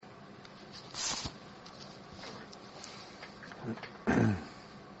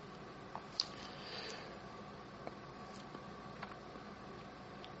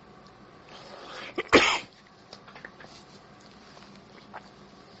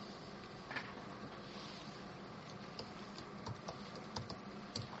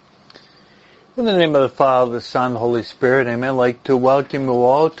In the name of the Father, the Son, the Holy Spirit, amen. I'd like to welcome you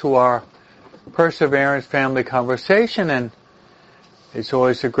all to our Perseverance Family Conversation, and it's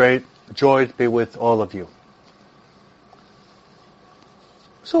always a great joy to be with all of you.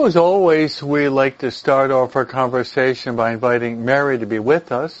 So as always, we like to start off our conversation by inviting Mary to be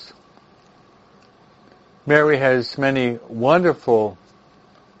with us. Mary has many wonderful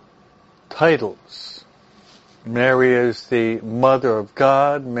titles. Mary is the Mother of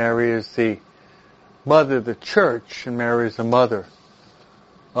God, Mary is the Mother of the Church, and Mary is the Mother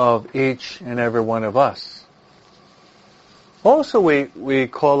of each and every one of us. Also, we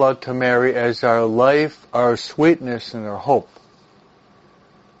call out to Mary as our life, our sweetness, and our hope.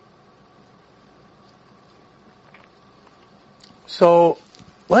 So,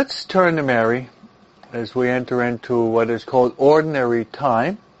 let's turn to Mary as we enter into what is called ordinary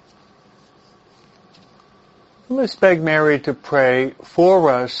time. Let's beg Mary to pray for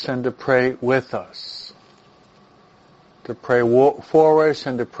us and to pray with us. To pray for us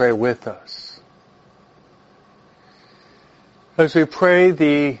and to pray with us. As we pray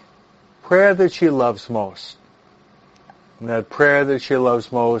the prayer that she loves most, and that prayer that she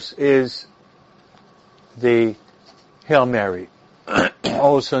loves most is the Hail Mary,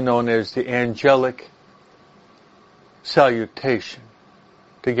 also known as the angelic salutation,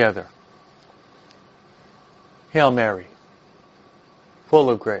 together. Hail Mary, full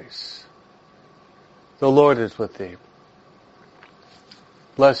of grace, the Lord is with thee.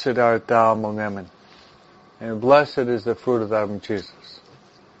 Blessed art thou among women, and blessed is the fruit of thy womb, Jesus.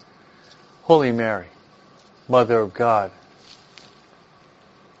 Holy Mary, Mother of God,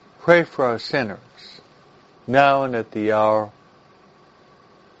 pray for us sinners, now and at the hour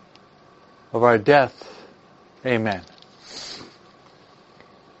of our death. Amen.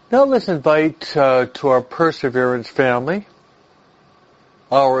 Now let's invite to our Perseverance family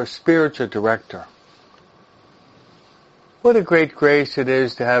our spiritual director. What a great grace it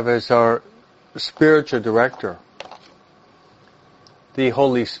is to have as our spiritual director the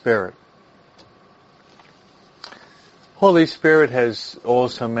Holy Spirit. Holy Spirit has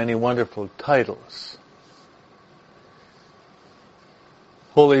also many wonderful titles.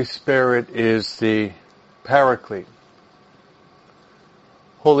 Holy Spirit is the Paraclete.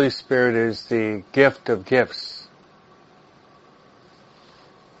 Holy Spirit is the gift of gifts.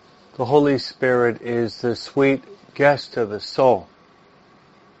 The Holy Spirit is the sweet guest of the soul.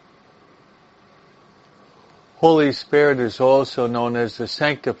 Holy Spirit is also known as the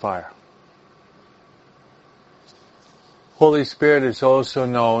Sanctifier. Holy Spirit is also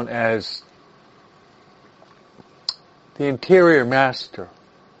known as the Interior Master.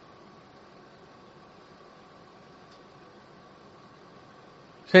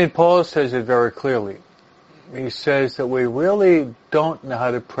 St. Paul says it very clearly. He says that we really don't know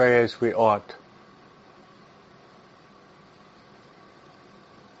how to pray as we ought.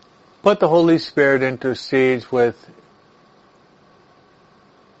 But the Holy Spirit intercedes with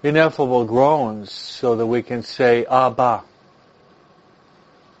ineffable groans so that we can say, Abba.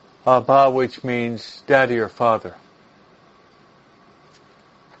 Abba, which means Daddy or Father.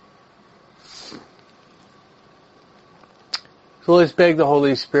 So let's beg the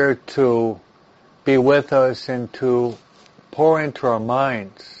Holy Spirit to be with us and to pour into our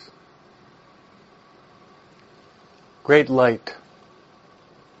minds great light,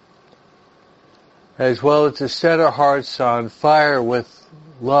 as well as to set our hearts on fire with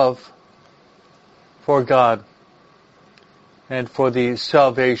love for God and for the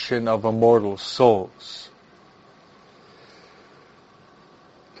salvation of immortal souls.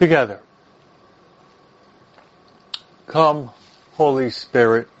 Together, come, Holy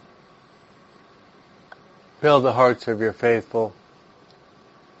Spirit, fill the hearts of your faithful,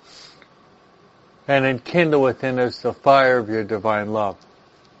 and enkindle within us the fire of your divine love.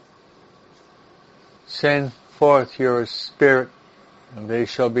 Send forth your Spirit, and they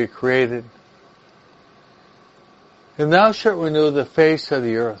shall be created, and thou shalt renew the face of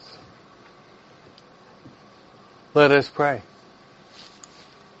the earth. Let us pray.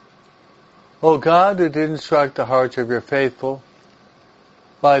 O God, who did instruct the hearts of your faithful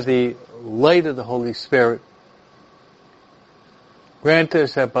by the light of the Holy Spirit, grant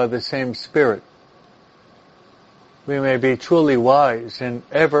us that by the same Spirit we may be truly wise and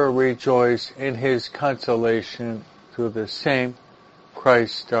ever rejoice in His consolation through the same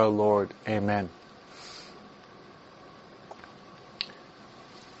Christ our Lord. Amen.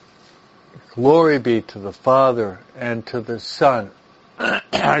 Glory be to the Father, and to the Son,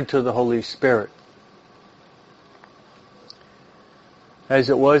 and to the Holy Spirit, as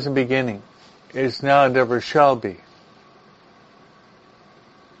it was in the beginning, is now, and ever shall be,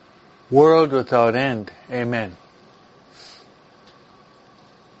 world without end. Amen.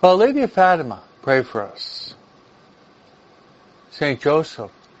 Our Lady of Fatima, pray for us. Saint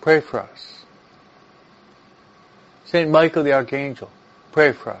Joseph, pray for us. Saint Michael the Archangel,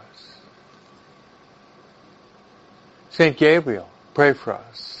 pray for us. Saint Gabriel, pray for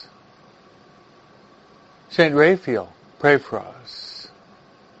us. Saint Raphael, pray for us.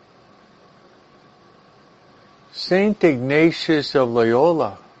 Saint Ignatius of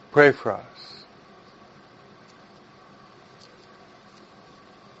Loyola, pray for us.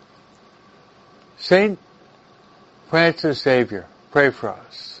 Saint Francis Xavier, pray for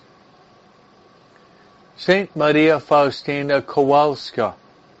us. Saint Maria Faustina Kowalska,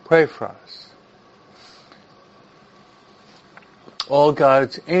 pray for us. All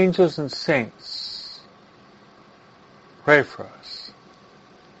God's angels and saints, pray for us.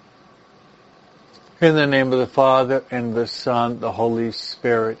 In the name of the Father, and the Son, the Holy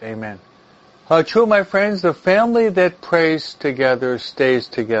Spirit. Amen. How true, my friends, the family that prays together stays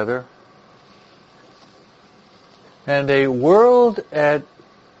together. And a world at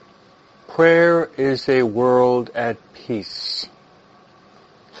prayer is a world at peace.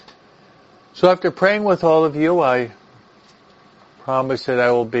 So after praying with all of you, I promise that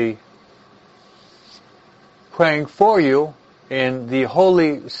I will be praying for you in the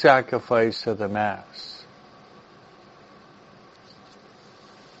holy sacrifice of the Mass.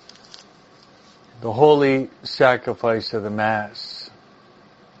 The holy sacrifice of the Mass.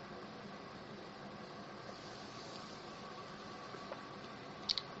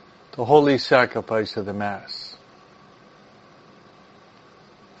 The holy sacrifice of the Mass.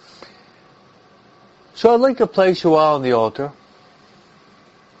 So I'd like to place you all on the altar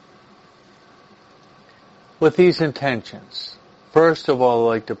with these intentions. First of all,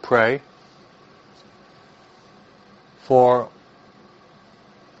 I'd like to pray for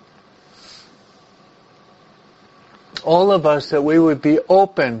all of us that we would be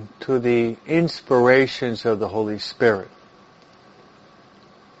open to the inspirations of the Holy Spirit.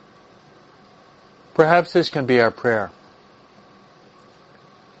 Perhaps this can be our prayer.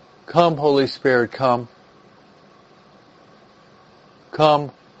 Come, Holy Spirit, come.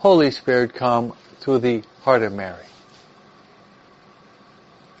 Come, Holy Spirit, come through the heart of Mary.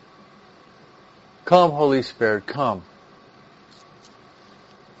 Come, Holy Spirit, come.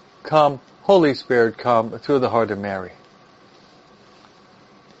 Come, Holy Spirit, come through the heart of Mary.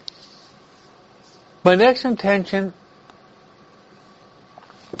 My next intention,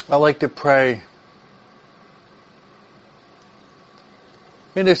 I like to pray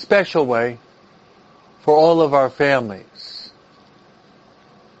in a special way for all of our families.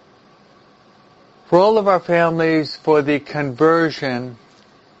 For all of our families, for the conversion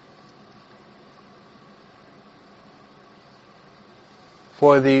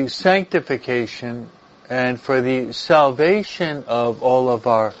for the sanctification and for the salvation of all of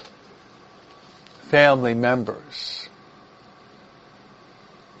our family members.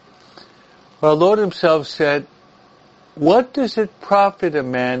 Our Lord Himself said, "What does it profit a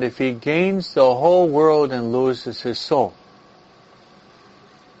man if he gains the whole world and loses his soul?"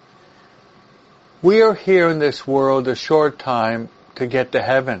 We are here in this world a short time to get to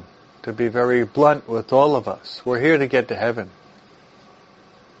heaven, to be very blunt with all of us. We're here to get to heaven.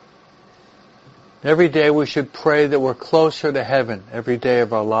 Every day we should pray that we're closer to heaven every day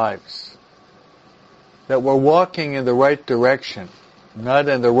of our lives. That we're walking in the right direction, not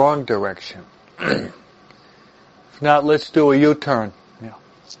in the wrong direction. If not, let's do a U-turn. Yeah.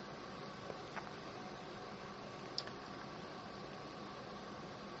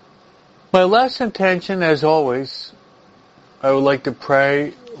 My last intention, as always, I would like to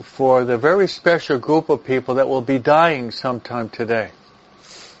pray for the very special group of people that will be dying sometime today.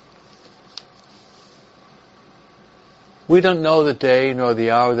 We don't know the day nor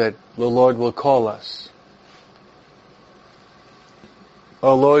the hour that the Lord will call us.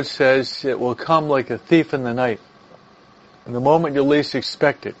 Our Lord says it will come like a thief in the night. In the moment you least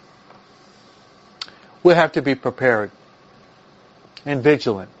expect it. We have to be prepared and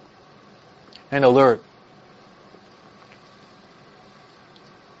vigilant and alert.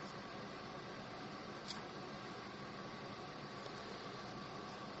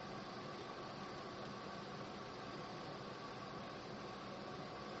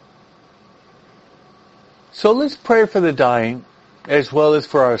 So let's pray for the dying as well as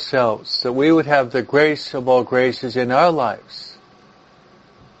for ourselves, that we would have the grace of all graces in our lives.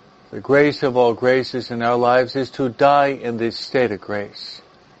 The grace of all graces in our lives is to die in this state of grace.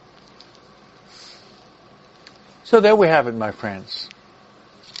 So there we have it, my friends.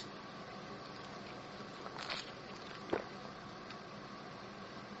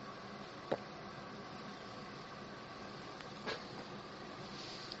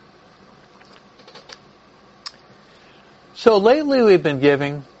 So lately we've been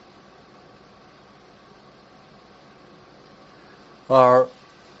giving our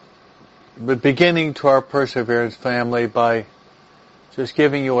beginning to our Perseverance family by just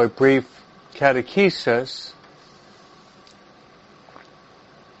giving you a brief catechesis.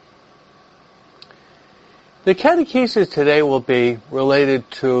 The catechesis today will be related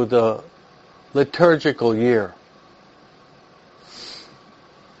to the liturgical year.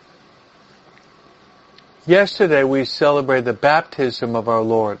 Yesterday we celebrated the baptism of our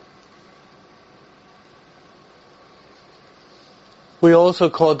Lord. We also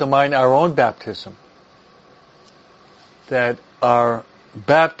called to mind our own baptism, that our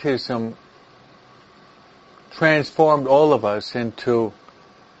baptism transformed all of us into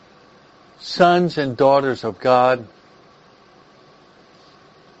sons and daughters of God,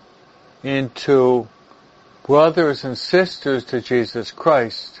 into brothers and sisters to Jesus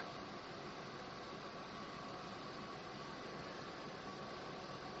Christ,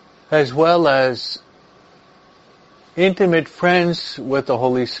 as well as intimate friends with the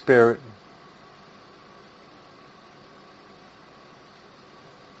Holy Spirit,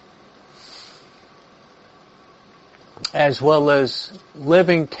 as well as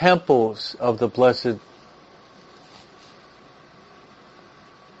living temples of the Blessed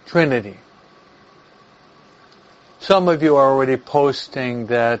Trinity. Some of you are already posting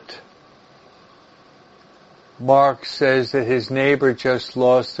that Mark says that his neighbor just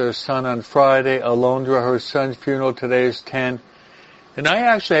lost their son on Friday. Alondra, her son's funeral today is 10. And I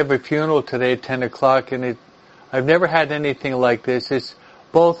actually have a funeral today at 10 o'clock, and I've never had anything like this. It's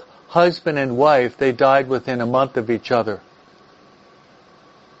both husband and wife. They died within a month of each other.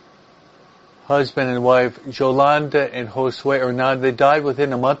 Husband and wife, Jolanda and Josue Hernandez, they died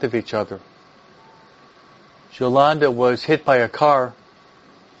within a month of each other. Jolanda was hit by a car,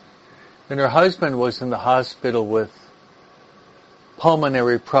 and her husband was in the hospital with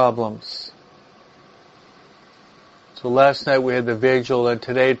pulmonary problems. So last night we had the vigil, and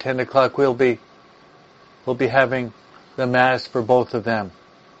today at 10 o'clock we'll be having the Mass for both of them.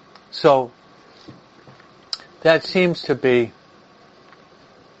 So that seems to be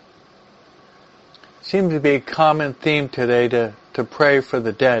a common theme today, to pray for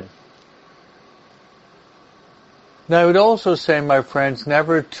the dead. Now I would also say, my friends,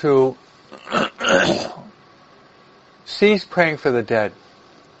 never to cease praying for the dead.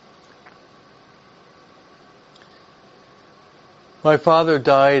 My father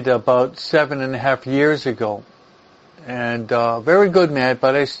died about 7.5 years ago, and very good man,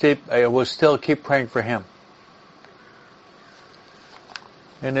 but I will still keep praying for him.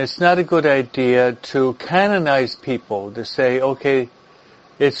 And it's not a good idea to canonize people, to say, okay,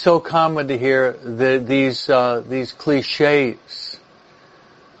 it's so common to hear these cliches.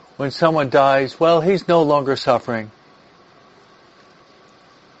 When someone dies, well, he's no longer suffering,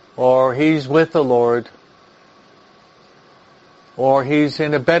 or he's with the Lord, or he's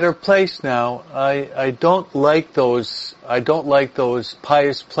in a better place now. I don't like those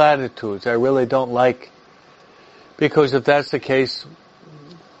pious platitudes. I really don't like, because if that's the case,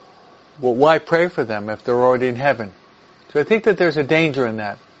 well, why pray for them if they're already in heaven? So I think that there's a danger in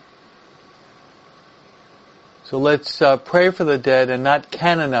that. So let's pray for the dead and not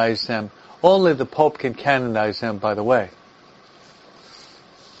canonize them. Only the Pope can canonize them, by the way.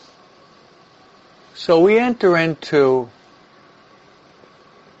 So we enter into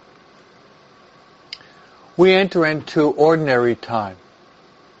ordinary time.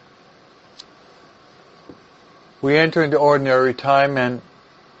 We enter into ordinary time, and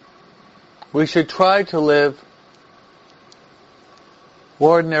we should try to live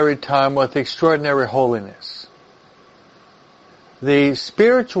ordinary time with extraordinary holiness. The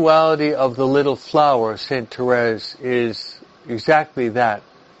spirituality of the little flower, Saint Therese, is exactly that.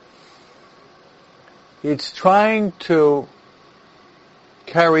 It's trying to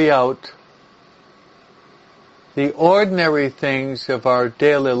carry out the ordinary things of our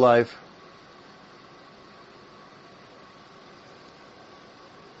daily life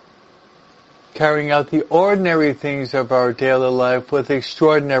carrying out the ordinary things of our daily life with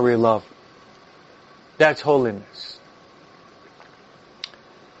extraordinary love. That's holiness.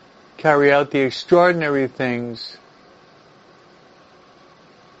 Carry out the extraordinary things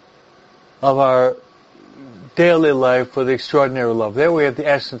of our daily life with extraordinary love. There we have the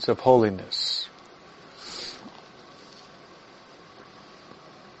essence of holiness.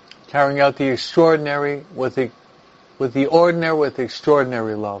 Carrying out the extraordinary with the ordinary with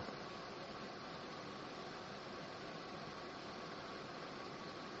extraordinary love.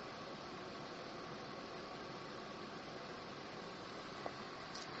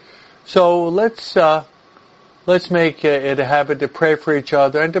 So let's let's make it a habit to pray for each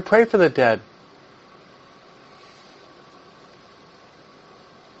other and to pray for the dead.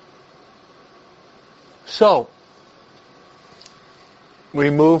 So, we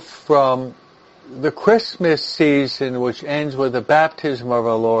move from the Christmas season, which ends with the baptism of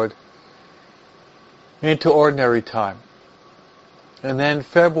our Lord, into ordinary time. And then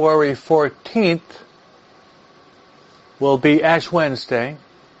February 14th will be Ash Wednesday.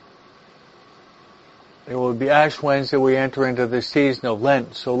 It will be Ash Wednesday we enter into the season of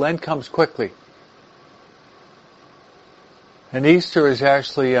Lent. So Lent comes quickly. And Easter is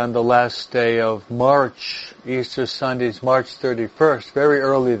actually on the last day of March. Easter Sunday is March 31st, very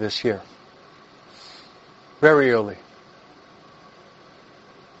early this year. Very early.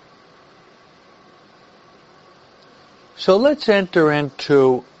 So let's enter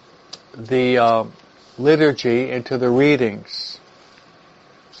into the liturgy, into the readings.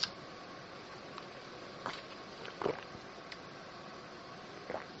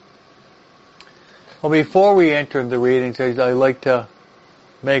 Well, before we enter the readings, I'd like to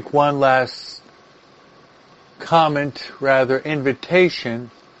make one last comment, rather invitation.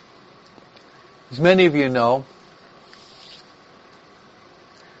 As many of you know,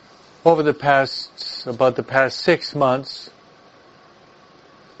 over the past 6 months,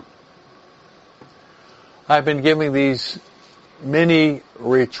 I've been giving these mini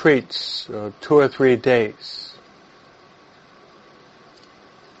retreats, 2 or 3 days.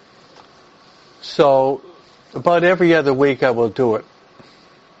 So, about every other week I will do it.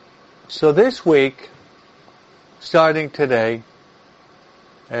 So this week, starting today,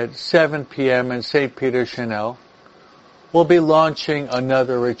 at 7 p.m. in St. Peter, Chanel, we'll be launching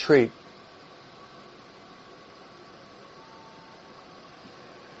another retreat.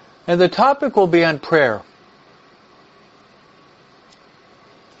 And the topic will be on prayer.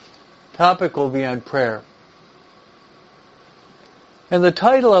 Topic will be on prayer. And the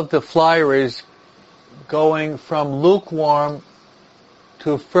title of the flyer is Going from Lukewarm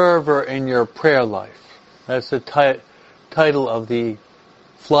to Fervor in Your Prayer Life. That's the title of the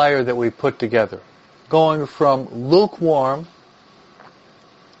flyer that we put together. Going from lukewarm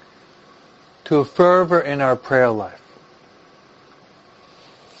to fervor in our prayer life.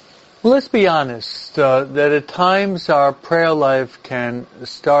 Well, let's be honest, that at times our prayer life can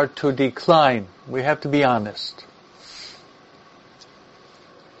start to decline. We have to be honest.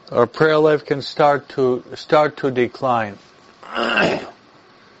 Our prayer life can start to decline.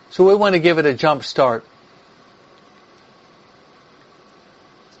 So we want to give it a jump start.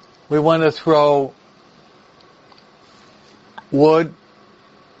 We want to throw wood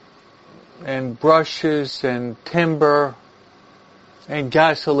and brushes and timber and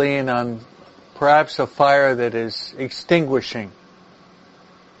gasoline on perhaps a fire that is extinguishing.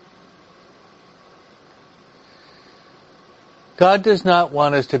 God does not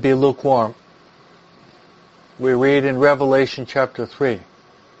want us to be lukewarm. We read in Revelation chapter 3.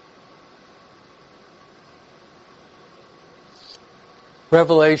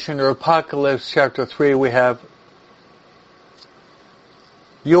 Revelation or Apocalypse chapter 3 we have,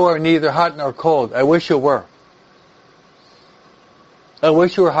 you are neither hot nor cold. I wish you were. I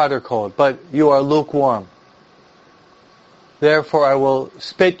wish you were hot or cold, but you are lukewarm. Therefore I will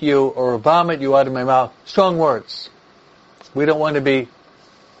spit you or vomit you out of my mouth. Strong words. We don't want to be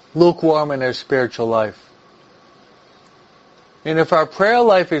lukewarm in our spiritual life. And if our prayer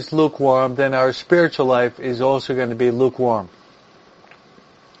life is lukewarm, then our spiritual life is also going to be lukewarm.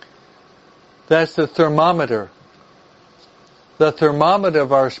 That's the thermometer. The thermometer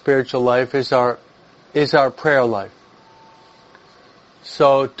of our spiritual life is our prayer life.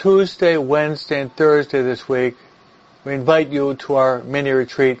 So Tuesday, Wednesday, and Thursday this week, we invite you to our mini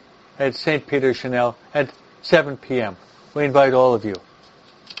retreat at St. Peter, Chanel at 7 p.m. We invite all of you.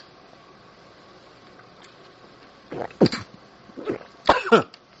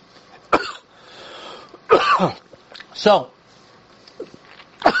 So,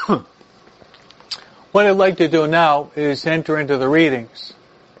 what I'd like to do now is enter into the readings.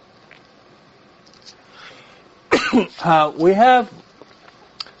 We have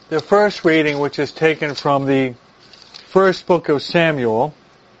the first reading, which is taken from the first book of Samuel,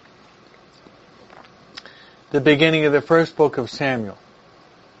 the beginning of the first book of Samuel.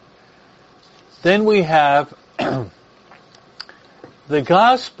 Then we have the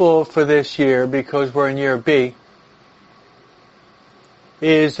gospel for this year, because we're in year B,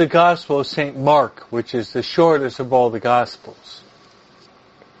 is the Gospel of St. Mark, which is the shortest of all the Gospels.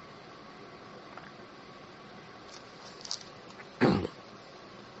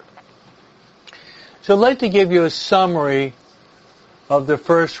 So I'd like to give you a summary of the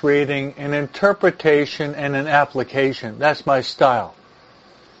first reading an interpretation and an application. That's my style.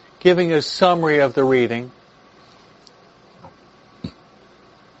 Giving a summary of the reading,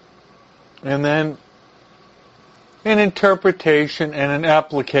 and then an interpretation and an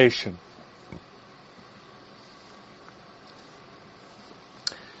application.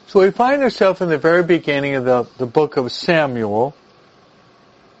 So we find ourselves in the very beginning of the book of Samuel.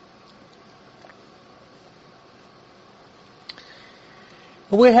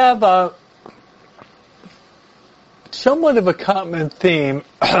 We have somewhat of a common theme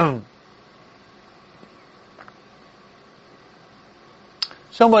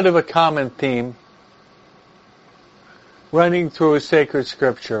running through sacred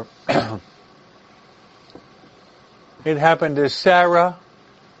scripture. It happened to Sarah.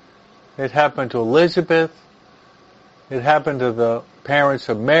 It happened to Elizabeth. It happened to the parents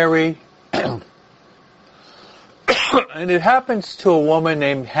of Mary. And it happens to a woman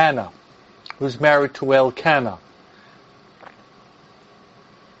named Hannah, who's married to Elkanah.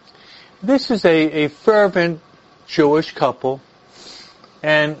 This is a fervent Jewish couple,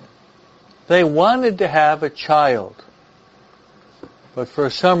 and they wanted to have a child, but for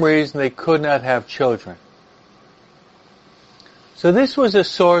some reason they could not have children. So this was a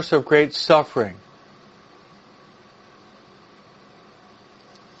source of great suffering.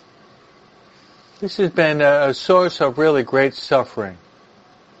 This has been a source of really great suffering.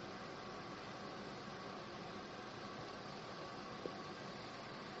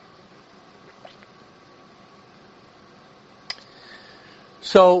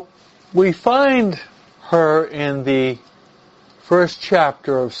 So we find her in the first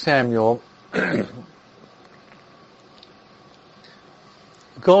chapter of Samuel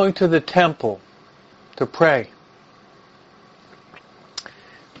going to the temple to pray.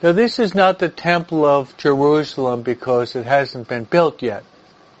 Now this is not the temple of Jerusalem because it hasn't been built yet.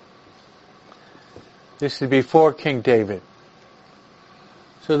 This is before King David.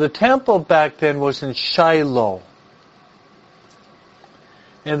 So the temple back then was in Shiloh.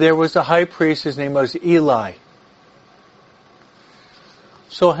 And there was a high priest, his name was Eli.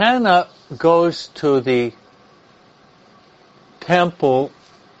 So Hannah goes to the temple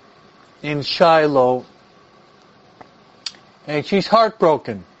in Shiloh, and she's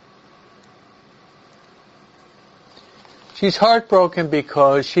heartbroken. She's heartbroken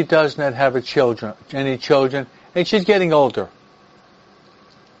because she does not have any children, and she's getting older.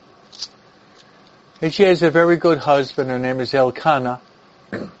 And she has a very good husband, her name is Elkanah.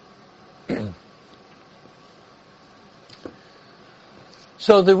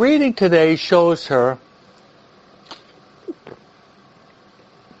 So the reading today shows her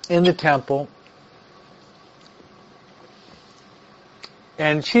in the temple,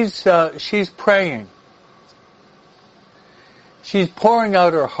 and she's praying. She's pouring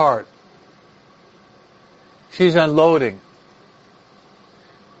out her heart. She's unloading.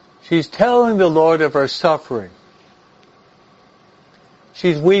 She's telling the Lord of her suffering.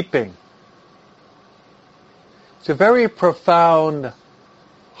 She's weeping. It's a very profound,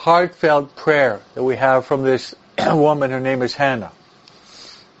 heartfelt prayer that we have from this woman. Her name is Hannah.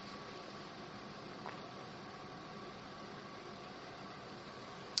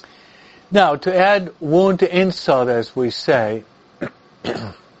 Now, to add wound to insult, as we say,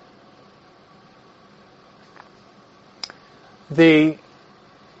 the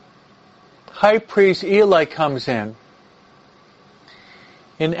high priest Eli comes in,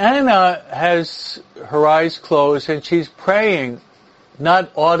 and Anna has her eyes closed, and she's praying, not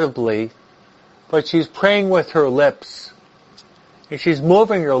audibly, but she's praying with her lips, and she's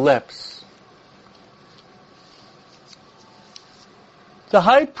moving her lips. The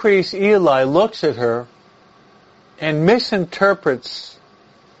high priest Eli looks at her and misinterprets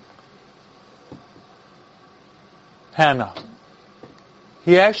Hannah.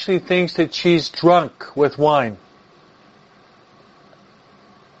 He actually thinks that she's drunk with wine.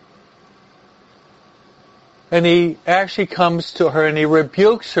 And he actually comes to her and he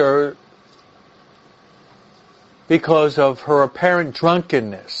rebukes her because of her apparent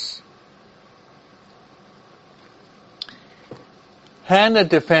drunkenness. Hannah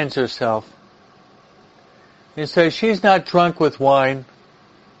defends herself and says she's not drunk with wine,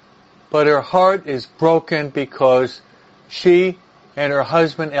 but her heart is broken because she and her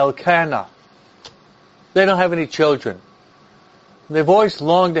husband Elkanah, they don't have any children. They've always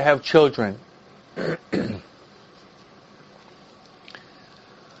longed to have children.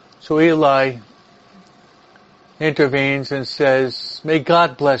 So Eli intervenes and says, may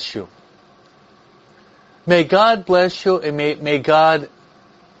God bless you. May God bless you, and may God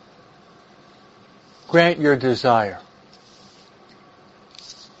grant your desire.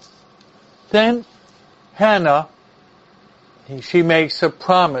 Then Hannah, she makes a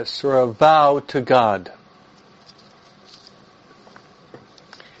promise or a vow to God.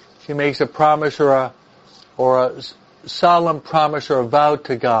 She makes a promise or a solemn promise or a vow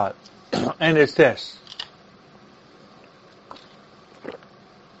to God. And it's this.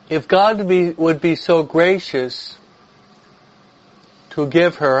 If God would be so gracious to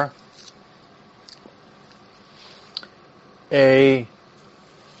give her a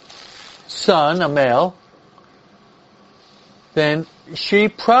son, a male, then she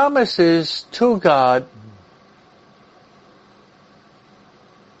promises to God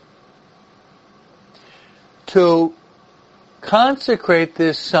to consecrate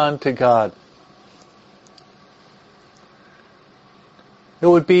this son to God. It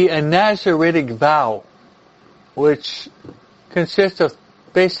would be a Nazaritic vow, which consists of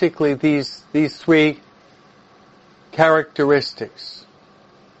basically these three characteristics.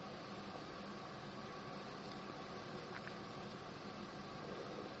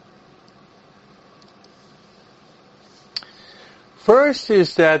 First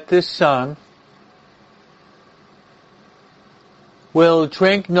is that this son will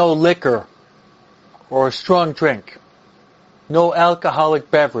drink no liquor or strong drink, no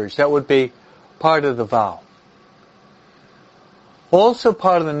alcoholic beverage. That would be part of the vow. Also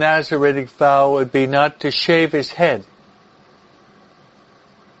part of the Nazaritic vow would be not to shave his head.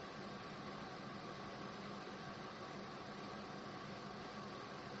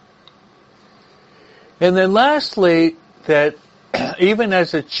 And then lastly, that even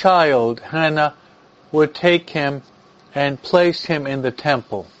as a child, Hannah would take him and place him in the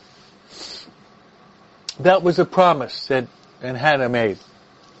temple. That was a promise that Hannah made.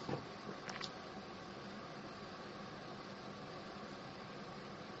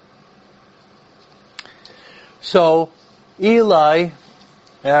 So Eli,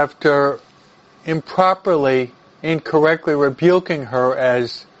 after incorrectly rebuking her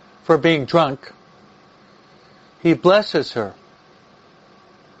for being drunk, he blesses her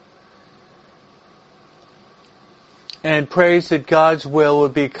and prays that God's will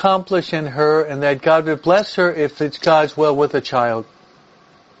would be accomplished in her and that God would bless her if it's God's will with a child.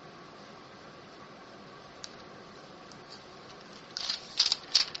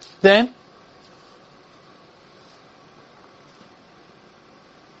 Then,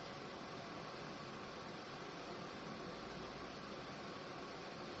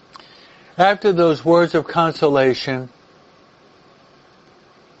 after those words of consolation,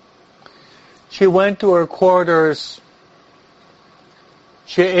 she went to her quarters.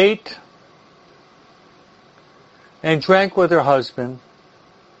 She ate and drank with her husband,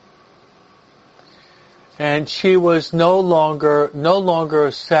 and she was no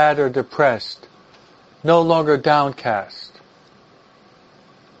longer sad or depressed, no longer downcast.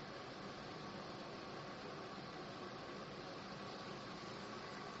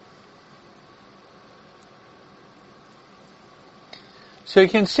 So you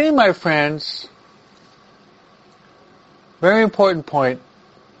can see, my friends, very important point,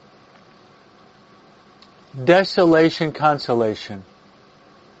 desolation, consolation.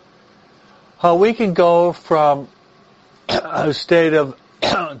 How we can go from a state of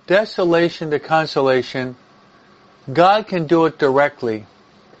desolation to consolation. God can do it directly.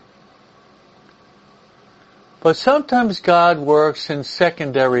 But sometimes God works in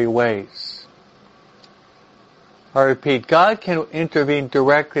secondary ways. I repeat, God can intervene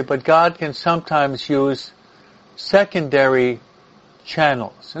directly, but God can sometimes use secondary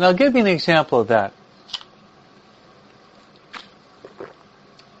channels. And I'll give you an example of that.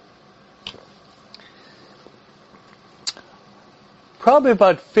 Probably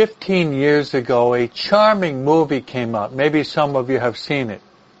about 15 years ago, a charming movie came out. Maybe some of you have seen it.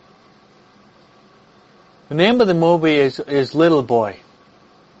 The name of the movie is Little Boy.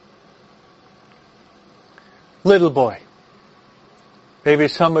 Little Boy. Maybe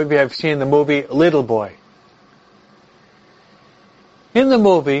some of you have seen the movie Little Boy. In the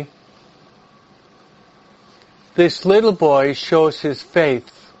movie, this little boy shows his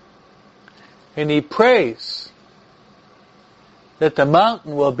faith, and he prays that the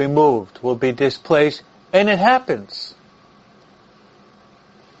mountain will be moved, will be displaced, and it happens.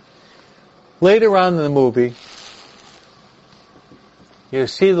 Later on in the movie, you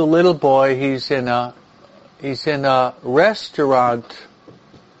see the little boy, he's in a restaurant,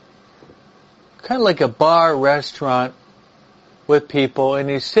 kind of like a bar restaurant with people, and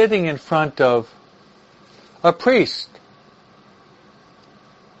he's sitting in front of a priest.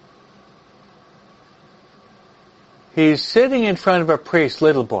 He's sitting in front of a priest,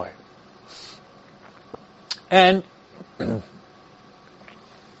 little boy. And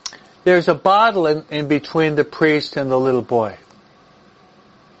there's a bottle in between the priest and the little boy.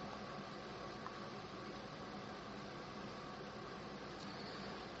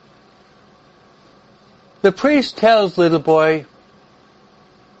 The priest tells little boy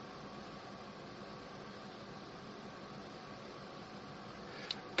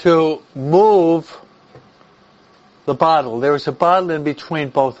to move the bottle. There was a bottle in between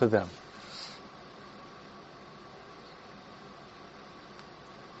both of them.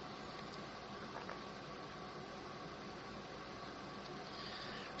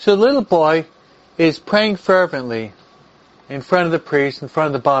 So the little boy is praying fervently in front of the priest, in front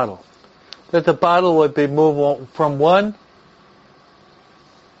of the bottle, that the bottle would be moved from one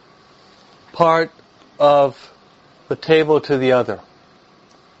part of the table to the other.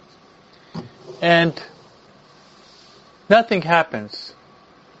 And nothing happens.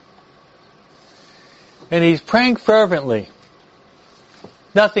 And he's praying fervently.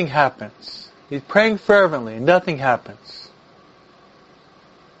 Nothing happens. He's praying fervently. Nothing happens.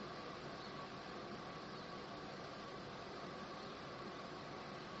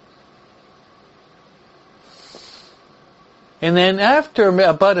 And then after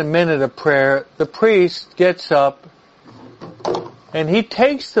about a minute of prayer, the priest gets up and he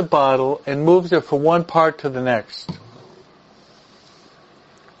takes the bottle and moves it from one part to the next.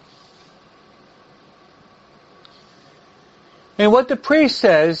 And what the priest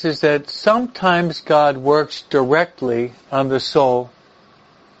says is that sometimes God works directly on the soul,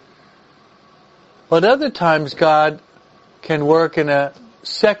 but other times God can work in a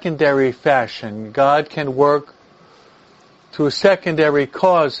secondary fashion. God can work through secondary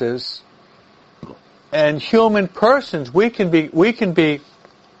causes, and human persons, we can be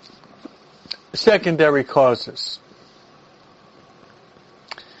secondary causes.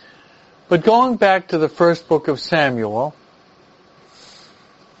 But going back to the first book of Samuel,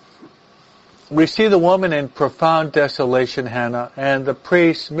 we see the woman in profound desolation, Hannah, and the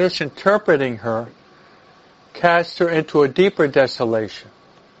priest, misinterpreting her, casts her into a deeper desolation.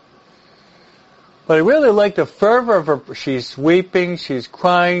 But I really like the fervor of her. She's weeping, she's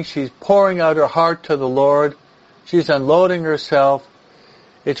crying, she's pouring out her heart to the Lord, she's unloading herself.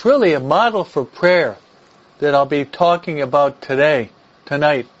 It's really a model for prayer that I'll be talking about tonight,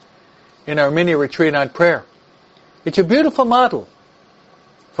 in our mini retreat on prayer. It's a beautiful model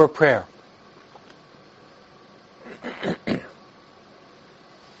for prayer.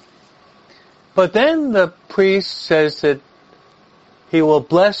 But then the priest says that he will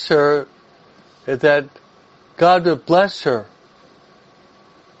bless her, that God would bless her.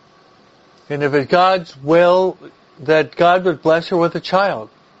 And if it's God's will, that God would bless her with a child.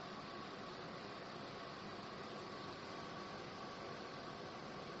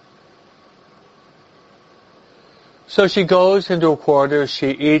 So she goes into a quarter, she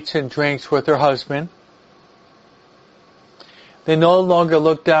eats and drinks with her husband. They no longer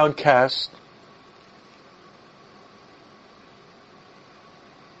look downcast.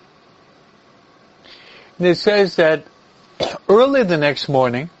 And it says that early the next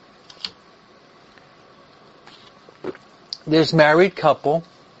morning, this married couple,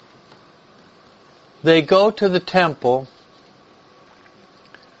 they go to the temple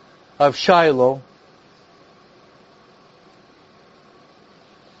of Shiloh,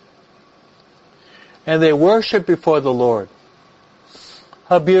 and they worship before the Lord.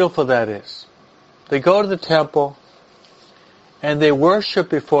 How beautiful that is. They go to the temple and they worship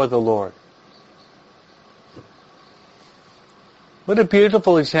before the Lord. What a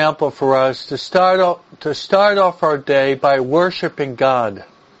beautiful example for us to start off our day by worshiping God.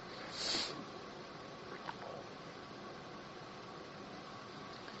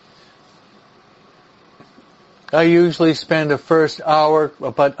 I usually spend the first hour,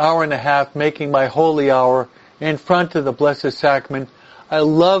 about hour and a half, making my holy hour in front of the Blessed Sacrament. I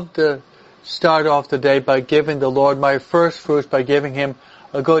love to start off the day by giving the Lord my first fruits, by giving Him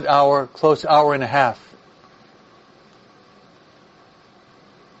a good hour, close hour and a half.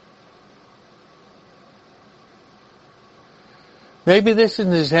 Maybe this is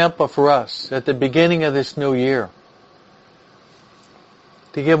an example for us at the beginning of this new year,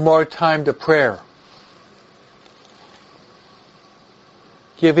 to give more time to prayer.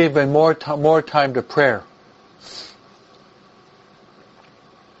 Give even more time to prayer.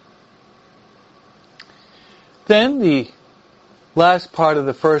 Then the last part of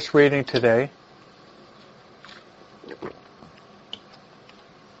the first reading today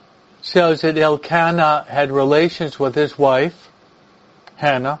says that Elkanah had relations with his wife,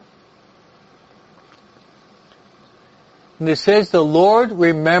 Hannah. And it says the Lord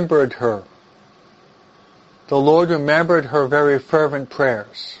remembered her. The Lord remembered her very fervent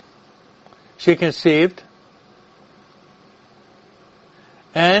prayers. she conceived,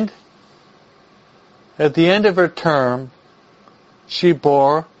 and at the end of her term, she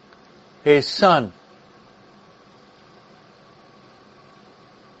bore a son.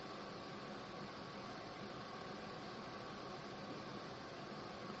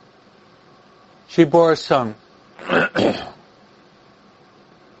 She bore a son.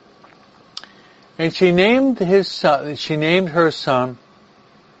 And she named her son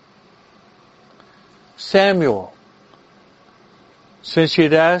Samuel, since she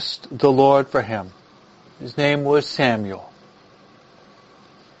had asked the Lord for him. His name was Samuel.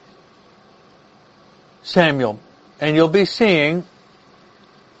 Samuel. And you'll be seeing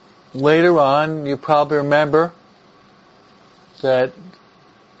later on, you probably remember that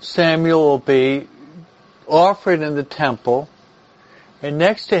Samuel will be offered in the temple, and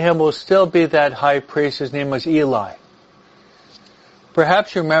next to him will still be that high priest. His name was Eli.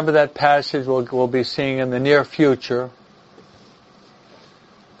 Perhaps you remember that passage we'll be seeing in the near future,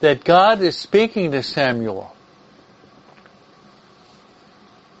 that God is speaking to Samuel.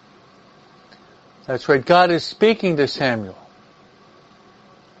 That's right, God is speaking to Samuel.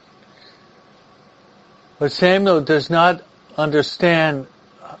 But Samuel does not understand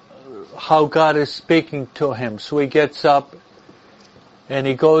how God is speaking to him. So he gets up and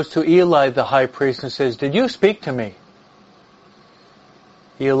he goes to Eli, the high priest, and says, "Did you speak to me?"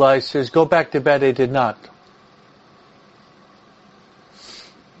 Eli says, "Go back to bed, I did not."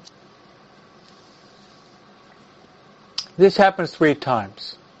 This happens 3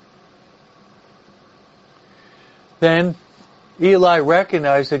 times. Then Eli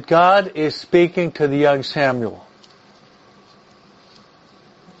recognized that God is speaking to the young Samuel.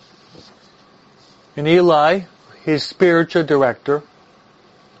 And Eli, his spiritual director,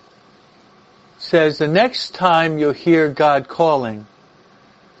 says, the next time you hear God calling,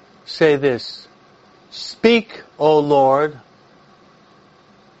 say this: "Speak, O Lord.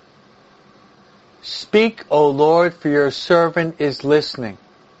 Speak, O Lord, for your servant is listening."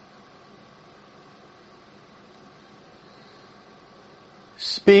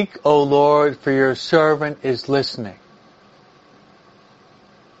 Speak, O Lord, for your servant is listening.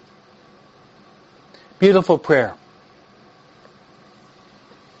 Beautiful prayer.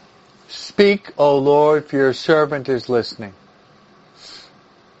 Speak, O Lord, for your servant is listening.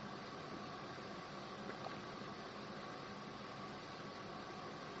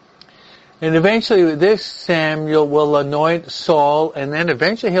 And eventually this Samuel will anoint Saul, and then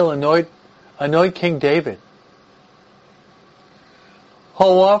eventually he'll anoint King David.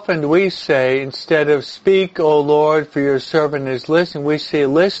 How often do we say, instead of "Speak, O Lord, for your servant is listening," we say,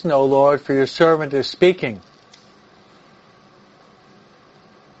 "Listen, O Lord, for your servant is speaking."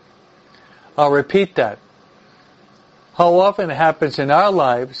 I'll repeat that. How often it happens in our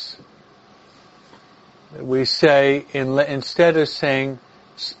lives, we say, instead of saying,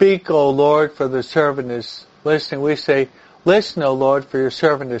 "Speak, O Lord, for the servant is listening," we say, "Listen, O Lord, for your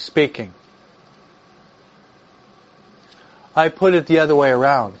servant is speaking." I put it the other way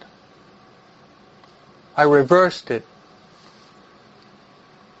around. I reversed it.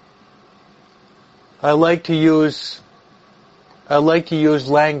 I like to use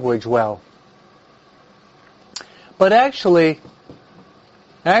language well. But actually,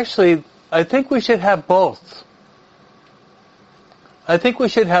 I think we should have both. I think we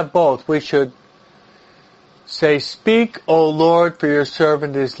should have both. We should say, "Speak, O Lord, for your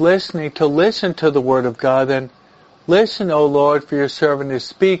servant is listening," to listen to the Word of God, and "Listen, O Lord, for your servant is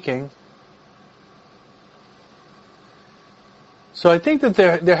speaking." So I think that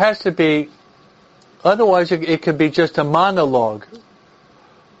there has to be, otherwise it could be just a monologue.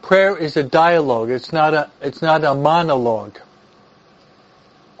 Prayer is a dialogue. It's not a monologue.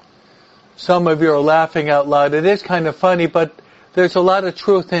 Some of you are laughing out loud. It is kind of funny, but there's a lot of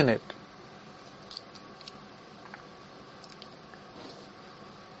truth in it.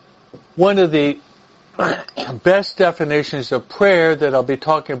 One of the best definitions of prayer that I'll be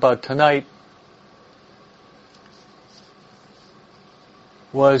talking about tonight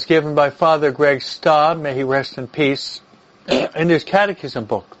was given by Father Greg Staub, may he rest in peace, in his catechism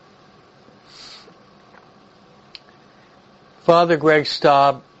book. Father Greg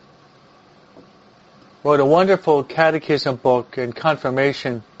Staub wrote a wonderful catechism book and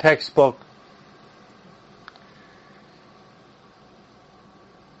confirmation textbook.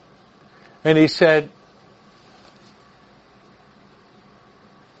 And he said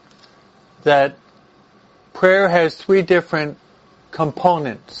that prayer has 3 different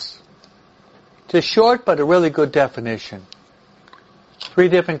components. It's a short but a really good definition. 3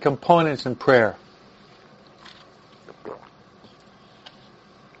 different components in prayer.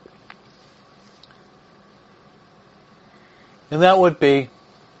 And that would be,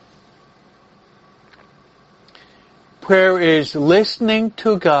 prayer is listening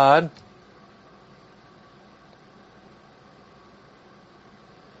to God,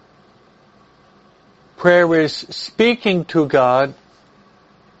 prayer is speaking to God,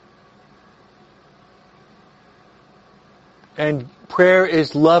 and prayer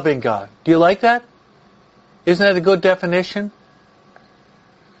is loving God. Do you like that? Isn't that a good definition?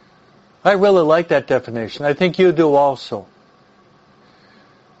 I really like that definition. I think you do also.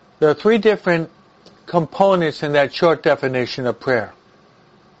 There are 3 different components in that short definition of prayer.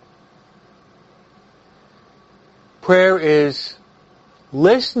 Prayer is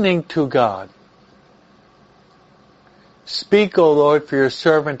listening to God. Speak, O Lord, for your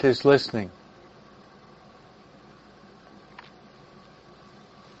servant is listening.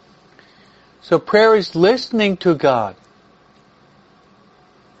 So prayer is listening to God.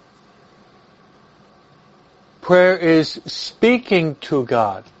 Prayer is speaking to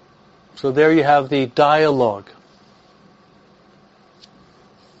God. So there you have the dialogue.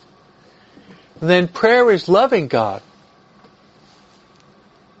 And then prayer is loving God.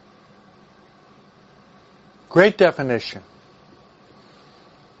 Great definition.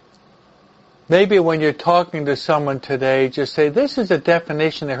 Maybe when you're talking to someone today, just say, this is a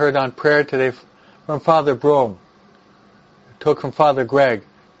definition I heard on prayer today from Father Brome. I took from Father Greg.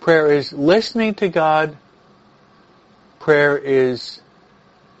 Prayer is listening to God. Prayer is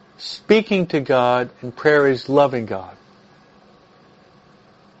speaking to God. And prayer is loving God.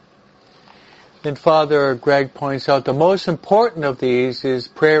 Then Father Greg points out the most important of these is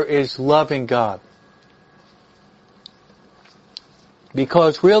prayer is loving God.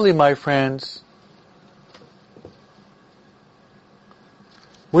 Because really, my friends,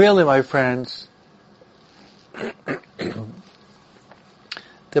 the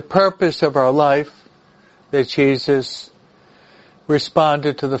purpose of our life that Jesus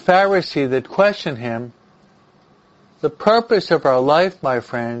responded to the Pharisee that questioned him, the purpose of our life, my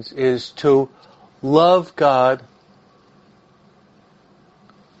friends, is to love God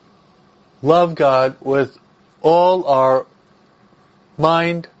with all our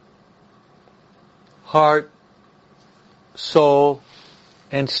mind, heart, soul,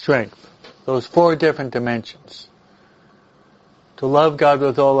 and strength. Those 4 different dimensions. To love God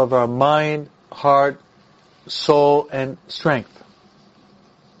with all of our mind, heart, soul, and strength.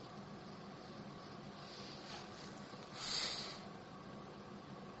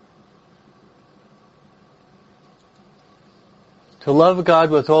 To love God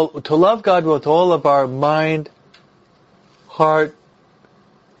with all of our mind, heart,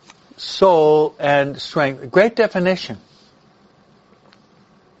 soul, and strength. Great definition.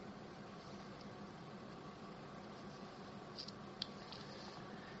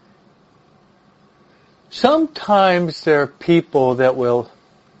 Sometimes there are people that will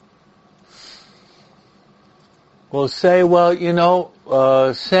say, well,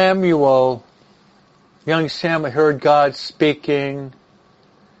 young Sam, I heard God speaking.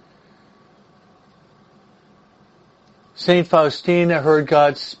 Saint Faustina heard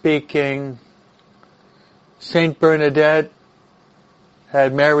God speaking. Saint Bernadette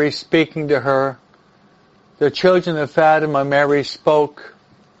had Mary speaking to her. The children of Fatima, Mary spoke.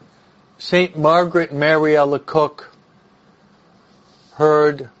 Saint Margaret Mary Alacoque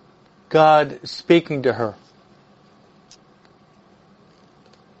heard God speaking to her.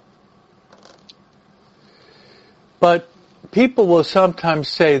 But people will sometimes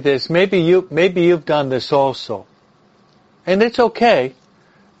say this, maybe you've done this also. And it's okay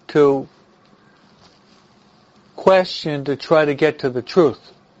to question to try to get to the truth.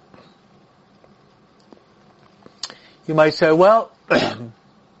 You might say, well,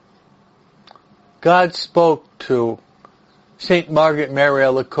 God spoke to Saint Margaret Mary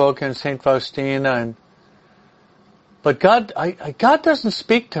Alacoque and Saint Faustina, but God doesn't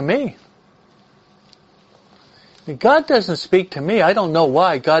speak to me. God doesn't speak to me. I don't know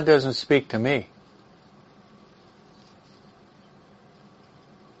why God doesn't speak to me.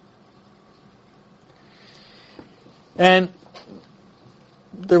 And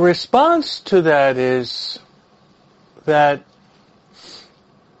the response to that is that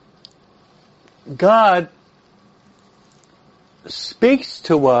God speaks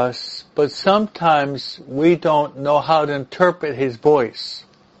to us, but sometimes we don't know how to interpret His voice.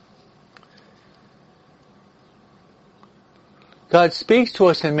 God speaks to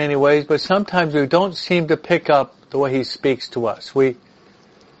us in many ways, but sometimes we don't seem to pick up the way He speaks to us. We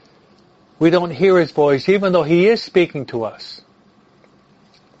don't hear His voice, even though He is speaking to us.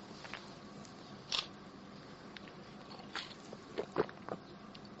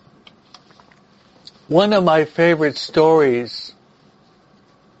 One of my favorite stories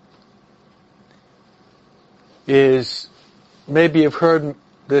is, maybe you've heard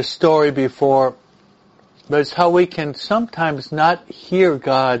this story before, but it's how we can sometimes not hear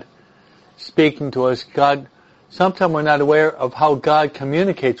God speaking to us. Sometimes we're not aware of how God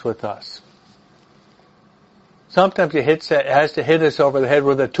communicates with us. Sometimes it has to hit us over the head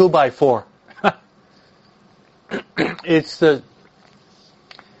with a 2x4. It's the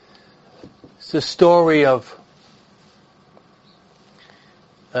story of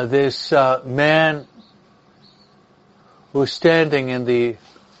this man who's standing in the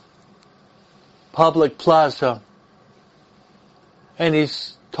public plaza, and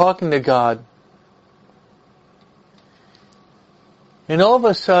he's talking to God. And all of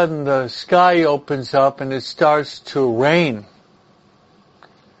a sudden the sky opens up and it starts to rain.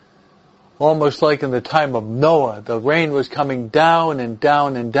 Almost like in the time of Noah. The rain was coming down and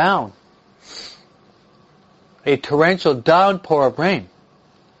down and down. A torrential downpour of rain.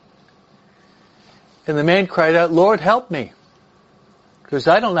 And the man cried out, "Lord, help me, because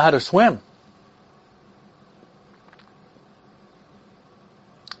I don't know how to swim."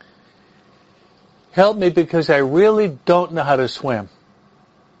 Help me because I really don't know how to swim.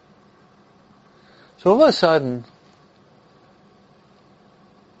 So all of a sudden,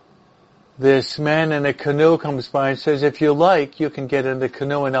 this man in a canoe comes by and says, "If you like, you can get in the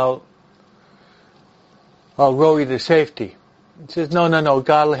canoe and I'll row you to safety." He says, No,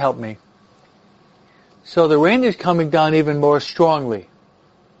 God will help me. So the rain is coming down even more strongly.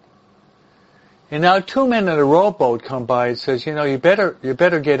 And now two men in a rowboat come by and says, you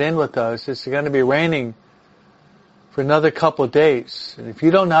better get in with us. It's going to be raining for another couple of days. And if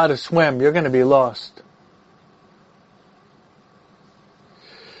you don't know how to swim, you're going to be lost.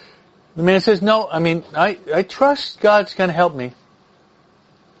 The man says, "No, I trust God's going to help me."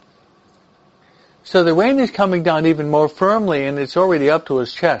 So the rain is coming down even more firmly, and it's already up to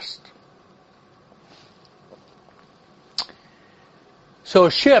his chest. So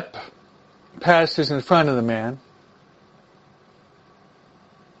a ship passes in front of the man.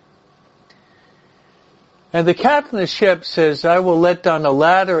 And the captain of the ship says, "I will let down a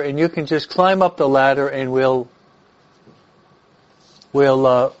ladder and you can just climb up the ladder and we'll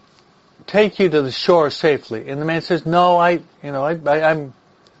take you to the shore safely." And the man says, "No,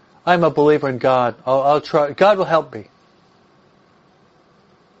 I'm a believer in God. I'll try. God will help me."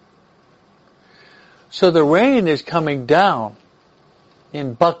 So the rain is coming down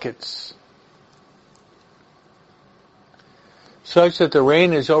in buckets, such that the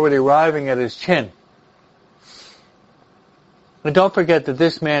rain is already arriving at his chin. And don't forget that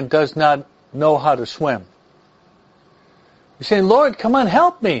this man does not know how to swim. He's saying, "Lord, come on,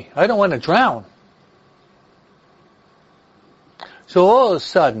 help me. I don't want to drown." So all of a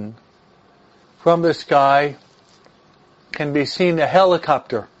sudden, from the sky can be seen a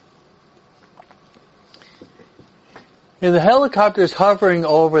helicopter. And the helicopter is hovering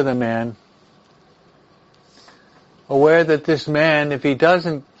over the man, aware that this man, if he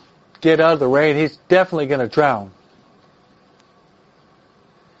doesn't get out of the rain, he's definitely going to drown.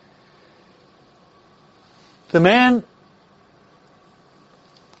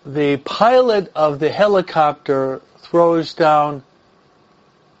 The pilot of the helicopter throws down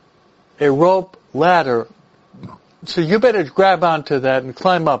a rope ladder. So you better grab onto that and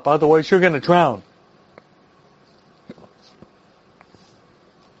climb up, otherwise you're going to drown.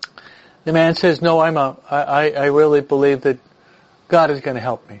 The man says, "No, I really believe that God is going to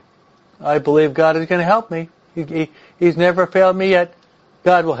help me. I believe God is going to help me. He's never failed me yet.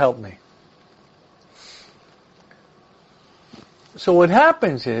 God will help me." So what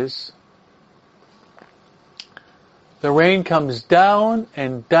happens is, the rain comes down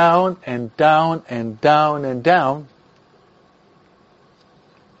and down and down and down and down.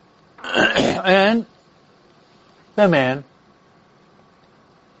 And the man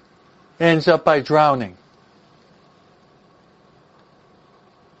ends up by drowning.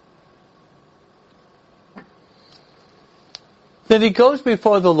 Then he goes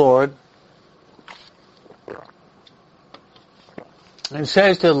before the Lord and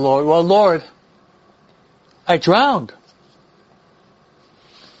says to the Lord, "Well, Lord, I drowned."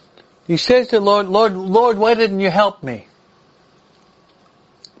 He says to the Lord, Lord, why didn't you help me?"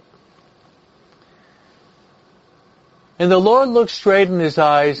 And the Lord looked straight in his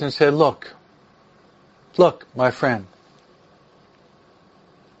eyes and said, Look, my friend.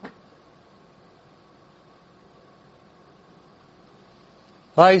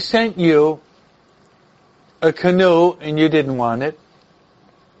 I sent you a canoe and you didn't want it.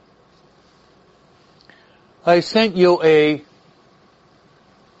 I sent you a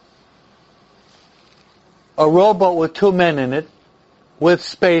a rowboat with 2 men in it, with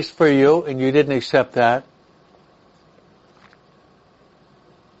space for you, and you didn't accept that.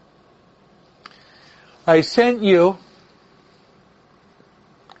 I sent you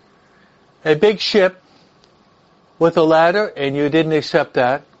a big ship with a ladder, and you didn't accept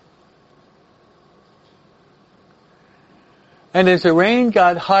that. And as the rain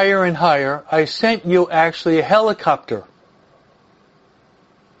got higher and higher, I sent you actually a helicopter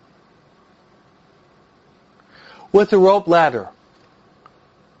with a rope ladder,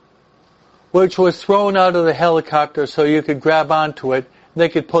 which was thrown out of the helicopter so you could grab onto it, and they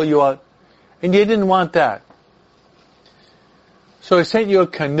could pull you out. And you didn't want that. So I sent you a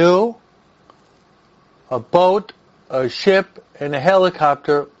canoe, a boat, a ship, and a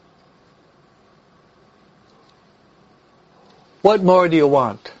helicopter. What more do you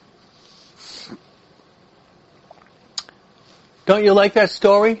want? Don't you like that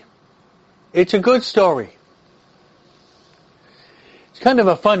story? It's a good story. It's kind of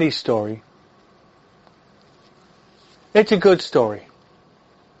a funny story. It's a good story.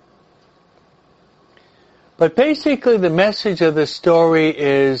 But basically the message of the story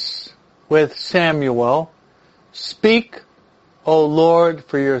is with Samuel, "Speak, O Lord,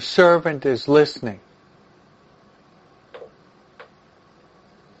 for your servant is listening."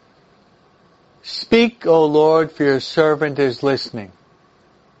 Speak, O Lord, for your servant is listening.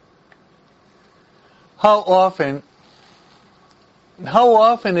 How often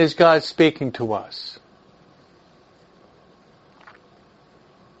is God speaking to us?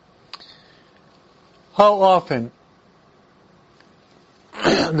 How often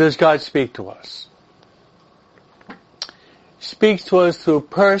does God speak to us? He speaks to us through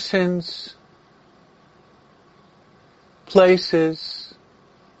persons, places,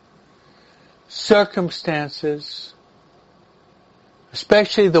 circumstances,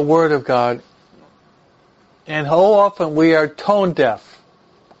 especially the Word of God. And how often we are tone deaf,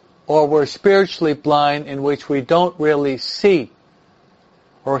 or we're spiritually blind, in which we don't really see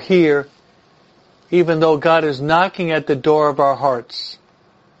or hear, even though God is knocking at the door of our hearts.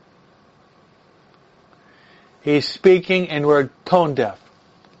 He's speaking and we're tone deaf.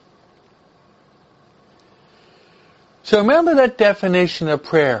 So remember that definition of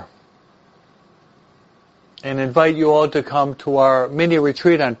prayer, and invite you all to come to our mini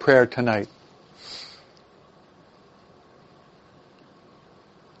retreat on prayer tonight.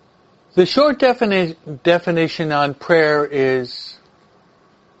 The short definition on prayer is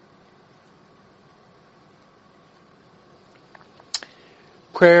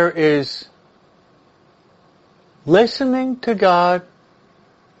prayer is listening to God.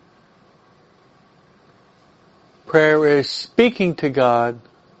 Prayer is speaking to God.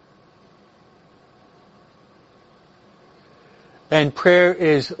 And prayer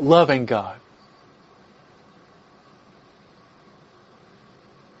is loving God.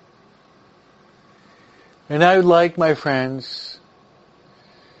 And I would like, my friends,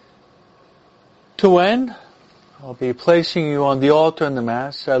 to end. I'll be placing you on the altar in the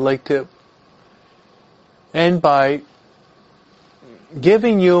Mass. I'd like to end by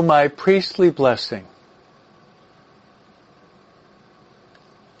giving you my priestly blessing.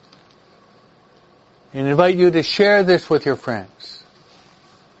 And invite you to share this with your friends.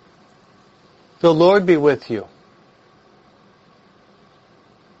 The Lord be with you.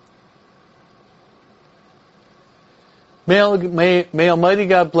 May Almighty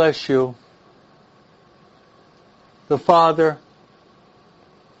God bless you, the Father,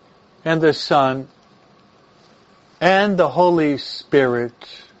 and the Son, and the Holy Spirit.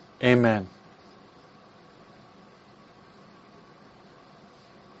 Amen.